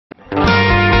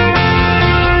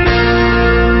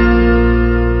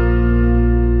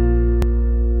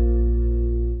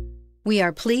We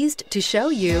are pleased to show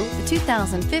you the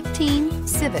 2015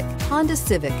 Civic, Honda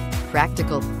Civic.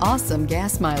 Practical, awesome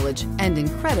gas mileage, and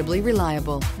incredibly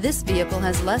reliable. This vehicle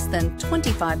has less than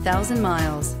 25,000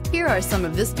 miles. Here are some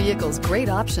of this vehicle's great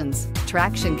options: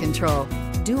 traction control,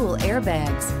 dual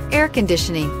airbags, air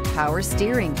conditioning, power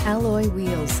steering, alloy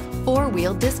wheels,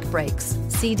 four-wheel disc brakes,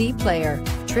 CD player,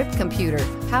 trip computer,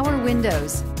 power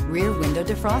windows, rear window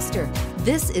defroster.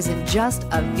 This isn't just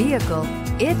a vehicle,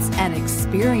 it's an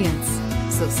experience.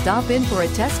 So stop in for a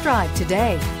test drive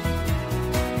today.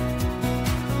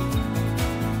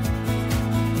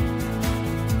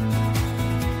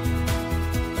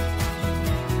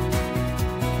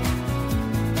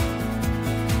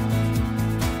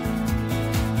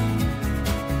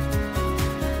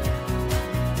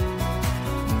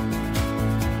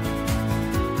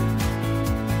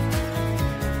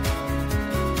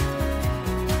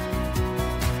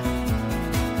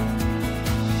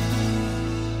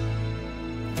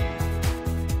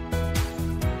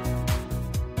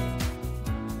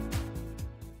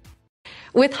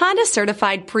 With Honda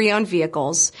certified pre-owned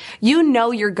vehicles, you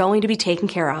know you're going to be taken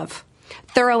care of.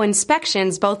 Thorough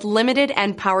inspections, both limited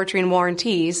and powertrain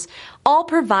warranties, all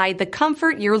provide the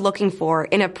comfort you're looking for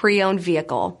in a pre-owned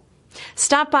vehicle.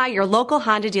 Stop by your local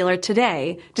Honda dealer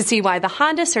today to see why the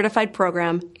Honda certified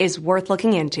program is worth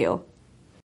looking into.